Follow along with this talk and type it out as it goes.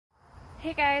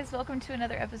Hey guys, welcome to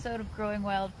another episode of Growing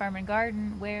Wild Farm and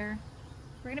Garden, where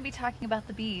we're going to be talking about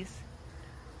the bees.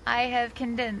 I have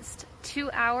condensed 2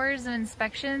 hours of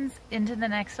inspections into the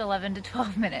next 11 to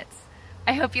 12 minutes.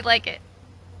 I hope you like it.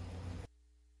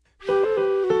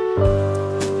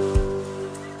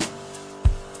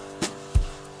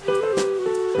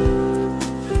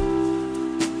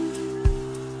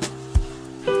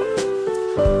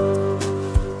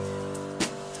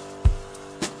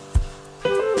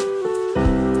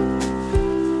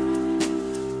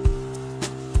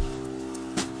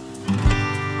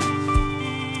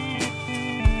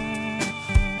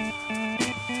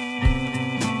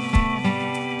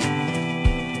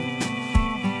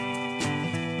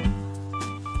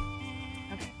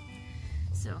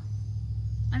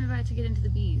 To get into the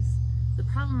bees. The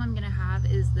problem I'm going to have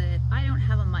is that I don't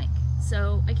have a mic,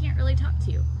 so I can't really talk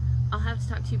to you. I'll have to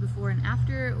talk to you before and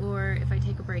after, or if I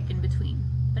take a break in between.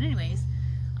 But anyways,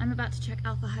 I'm about to check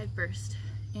Alpha Hive first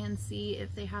and see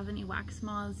if they have any wax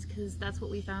moths, because that's what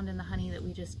we found in the honey that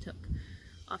we just took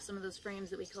off some of those frames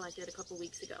that we collected a couple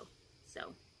weeks ago.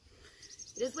 So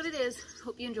it is what it is.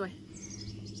 Hope you enjoy.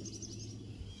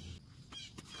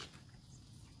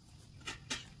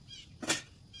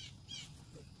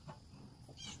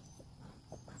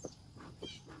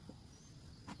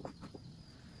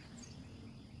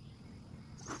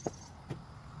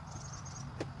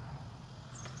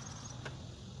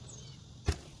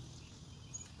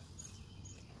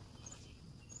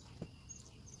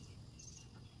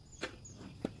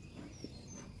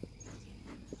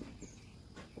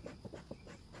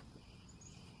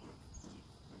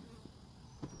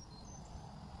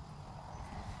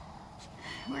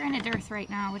 We're in a dearth right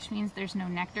now, which means there's no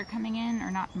nectar coming in,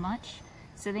 or not much,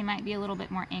 so they might be a little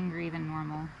bit more angry than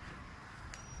normal.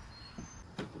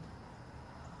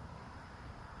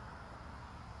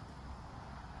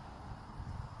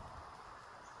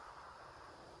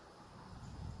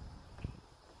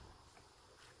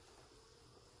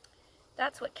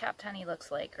 That's what capped honey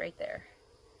looks like right there.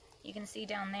 You can see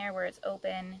down there where it's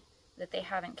open that they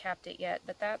haven't capped it yet,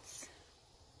 but that's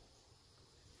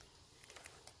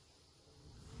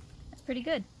pretty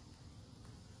good.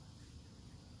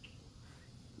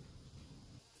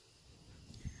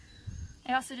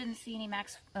 I also didn't see any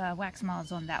wax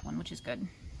moths on that one, which is good.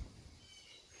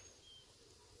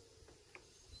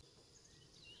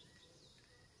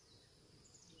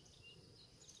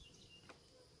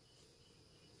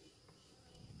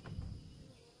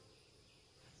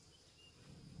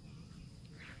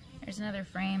 There's another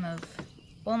frame of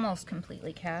almost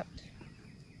completely capped.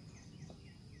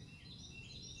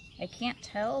 I can't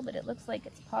tell, but it looks like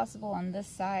it's possible on this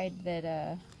side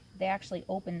that they actually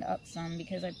opened up some,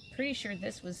 because I'm pretty sure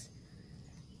this was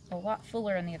a lot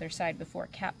fuller on the other side before,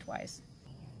 capped-wise.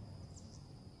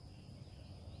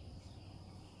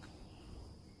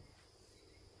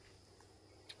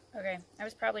 Okay, I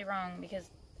was probably wrong, because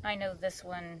I know this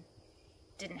one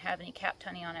didn't have any capped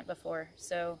honey on it before,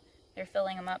 so they're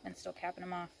filling them up and still capping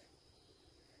them off.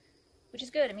 Which is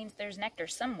good, it means there's nectar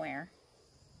somewhere.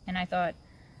 And I thought,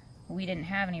 we didn't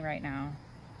have any right now,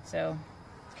 so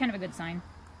it's kind of a good sign.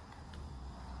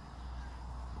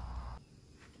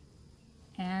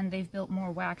 And they've built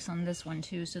more wax on this one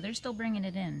too, so they're still bringing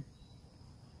it in.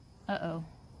 Uh-oh.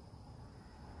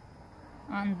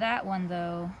 On that one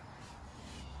though,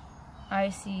 I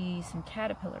see some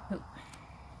caterpillar poop.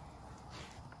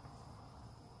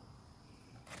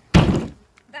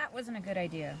 That wasn't a good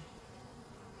idea.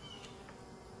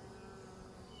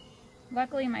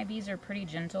 Luckily my bees are pretty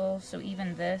gentle, so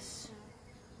even this,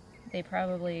 they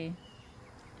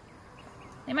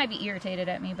might be irritated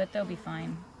at me, but they'll be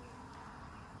fine.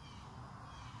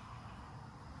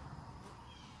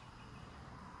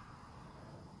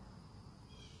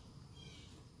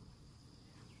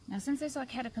 Now since I saw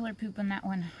caterpillar poop on that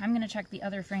one, I'm going to check the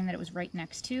other frame that it was right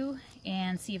next to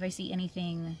and see if I see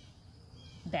anything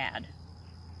bad.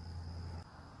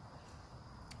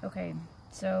 Okay,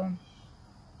 so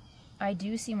I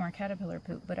do see more caterpillar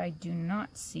poop, but I do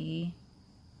not see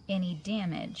any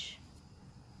damage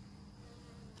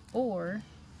or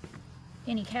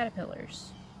any caterpillars.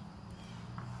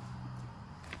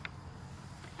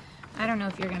 I don't know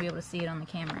if you're going to be able to see it on the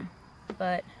camera,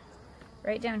 but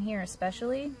right down here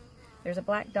especially, there's a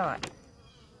black dot.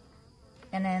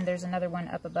 And then there's another one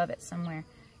up above it somewhere.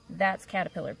 That's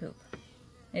caterpillar poop.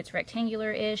 It's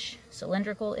rectangular-ish,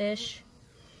 cylindrical-ish.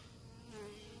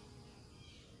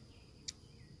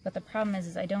 But the problem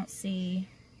is I don't see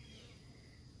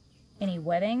any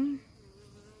webbing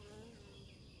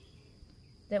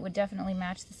that would definitely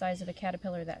match the size of a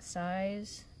caterpillar that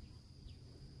size.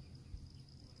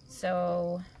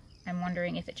 So I'm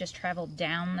wondering if it just traveled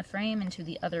down the frame into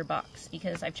the other box,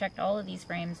 because I've checked all of these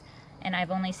frames and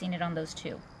I've only seen it on those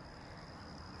two.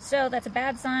 So that's a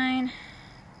bad sign.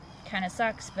 Kind of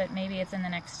sucks, but maybe it's in the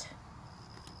next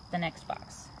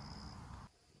box.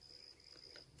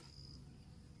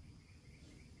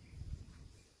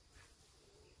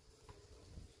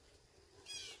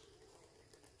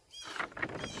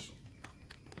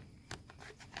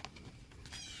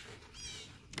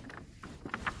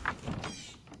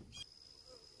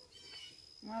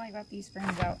 While I got these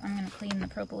frames out, I'm going to clean the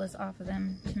propolis off of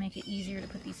them to make it easier to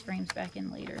put these frames back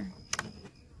in later.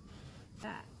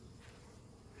 That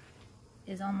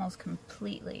is almost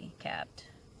completely capped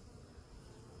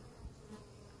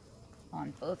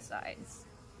on both sides.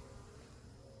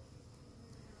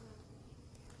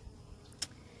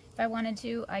 If I wanted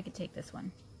to, I could take this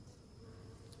one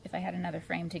if I had another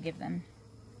frame to give them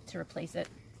to replace it.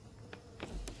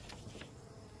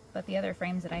 But the other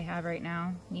frames that I have right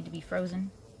now need to be frozen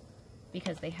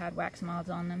because they had wax moths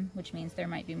on them, which means there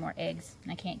might be more eggs,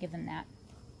 and I can't give them that.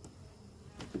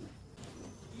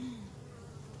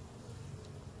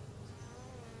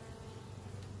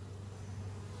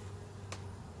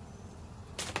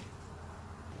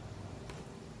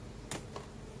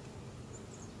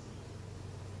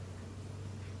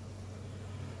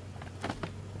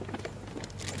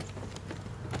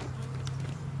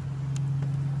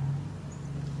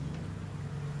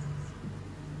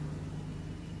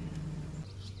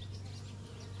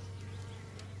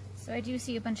 So I do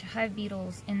see a bunch of hive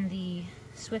beetles in the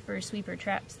Swiffer sweeper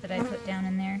traps that I put down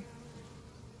in there.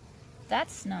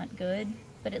 That's not good,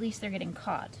 but at least they're getting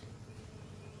caught.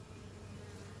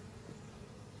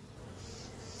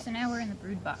 So now we're in the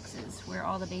brood boxes where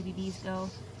all the baby bees go,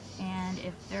 and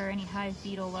if there are any hive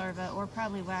beetle larvae or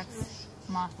probably wax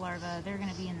moth larvae, they're going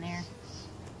to be in there.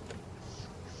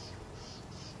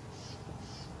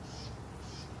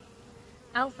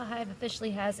 Alpha Hive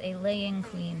officially has a laying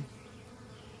queen.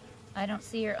 I don't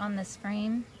see her on this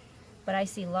frame, but I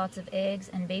see lots of eggs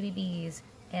and baby bees,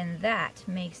 and that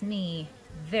makes me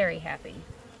very happy.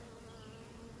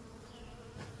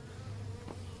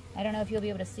 I don't know if you'll be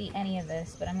able to see any of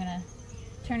this, but I'm gonna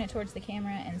turn it towards the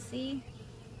camera and see.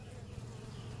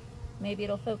 Maybe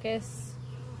it'll focus.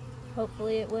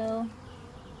 Hopefully it will.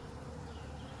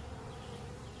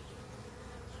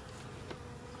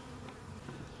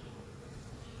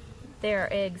 There are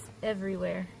eggs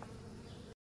everywhere.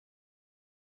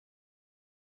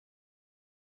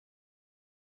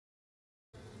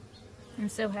 I'm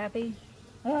so happy.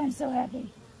 Oh, I'm so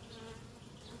happy.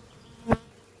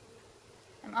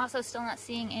 I'm also still not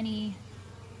seeing any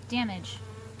damage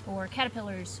or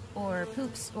caterpillars or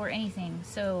poops or anything.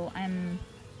 So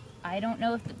I don't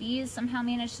know if the bees somehow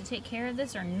managed to take care of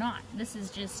this or not. This is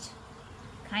just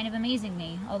kind of amazing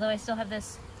me. Although I still have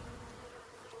this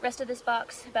rest of this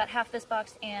box, about half this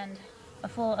box, and a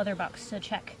full other box to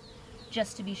check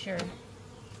just to be sure.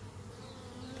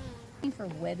 Looking for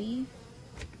webby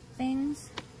things,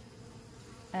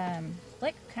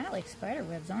 like kind of like spider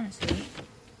webs, honestly.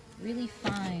 Really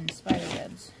fine spider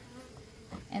webs,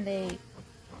 and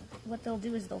what they'll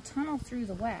do is they'll tunnel through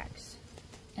the wax,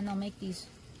 and they'll make these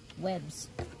webs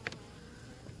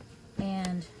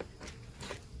and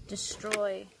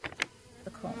destroy the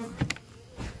comb.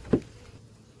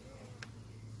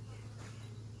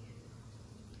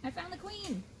 I found the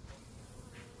queen!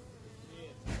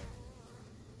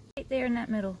 Right there in that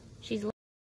middle. She's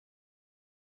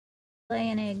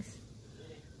laying eggs.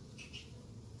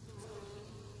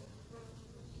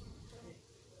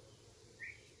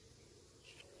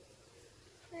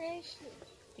 Where is she?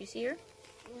 Do you see her?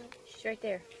 Yeah. She's right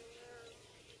there.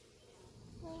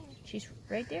 Where? She's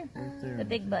right there. Right there. The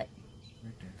big butt.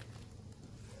 Right there.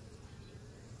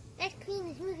 That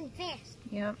queen is moving fast.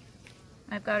 Yep.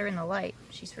 I've got her in the light.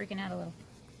 She's freaking out a little.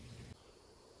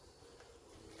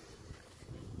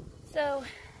 So,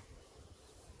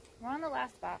 we're on the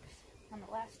last box, on the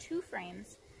last two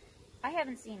frames. I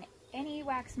haven't seen any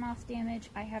wax moth damage.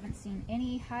 I haven't seen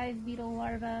any hive beetle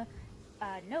larvae,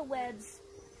 no webs,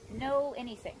 no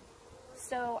anything.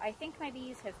 So I think my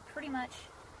bees have pretty much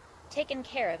taken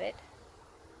care of it,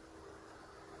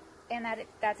 and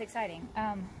that's exciting.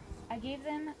 I gave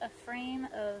them a frame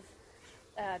of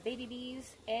baby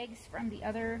bees, eggs from the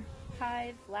other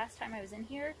hive last time I was in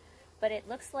here, but it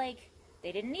looks like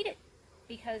they didn't need it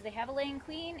because they have a laying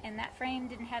queen, and that frame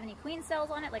didn't have any queen cells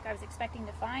on it like I was expecting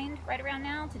to find right around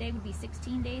now. Today would be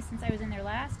 16 days since I was in there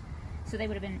last, so they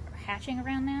would have been hatching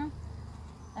around now.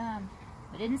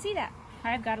 But didn't see that.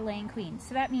 I've got a laying queen,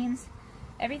 so that means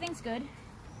everything's good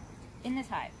in this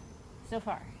hive so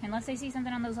far, unless I see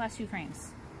something on those last two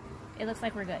frames. It looks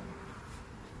like we're good.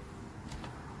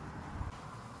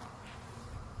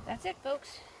 that's it,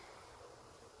 folks.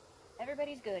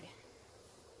 Everybody's good.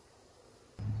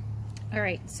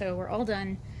 Alright, so we're all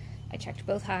done. I checked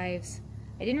both hives.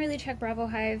 I didn't really check Bravo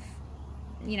Hive,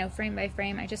 you know, frame by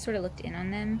frame. I just sort of looked in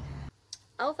on them.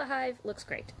 Alpha Hive looks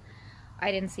great.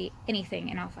 I didn't see anything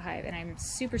in Alpha Hive, and I'm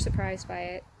super surprised by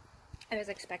it. I was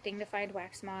expecting to find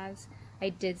wax moths. I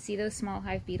did see those small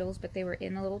hive beetles, but they were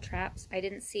in the little traps. I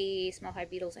didn't see small hive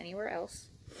beetles anywhere else.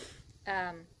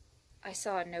 I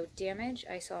saw no damage.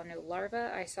 I saw no larvae.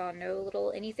 I saw no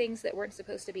little anythings that weren't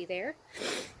supposed to be there.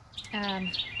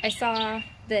 I saw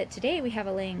that today we have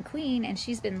a laying queen, and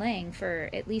she's been laying for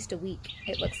at least a week,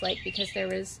 it looks like, because there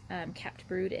was capped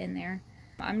brood in there.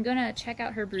 I'm gonna check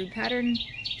out her brood pattern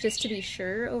just to be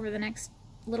sure over the next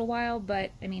little while, but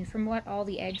I mean, from what all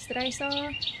the eggs that I saw,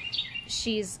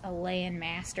 she's a laying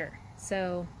master.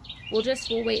 So we'll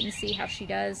wait and see how she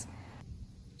does.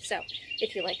 So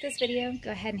if you like this video, go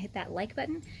ahead and hit that like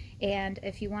button, and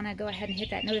if you want to go ahead and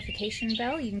hit that notification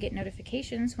bell, you can get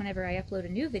notifications whenever I upload a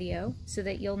new video so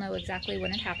that you'll know exactly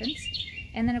when it happens.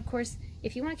 And then of course,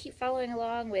 if you want to keep following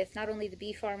along with not only the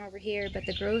bee farm over here, but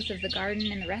the growth of the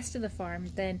garden and the rest of the farm,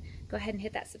 then go ahead and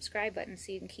hit that subscribe button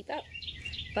so you can keep up.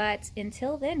 But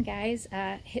until then, guys,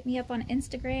 hit me up on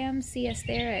Instagram, see us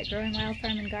there at Growing Wild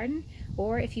Farm and Garden,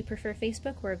 or if you prefer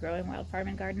Facebook, we're Growing Wild Farm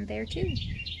and Garden there too.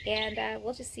 And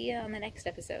we'll just see you on the next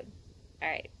episode.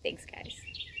 Alright, thanks guys.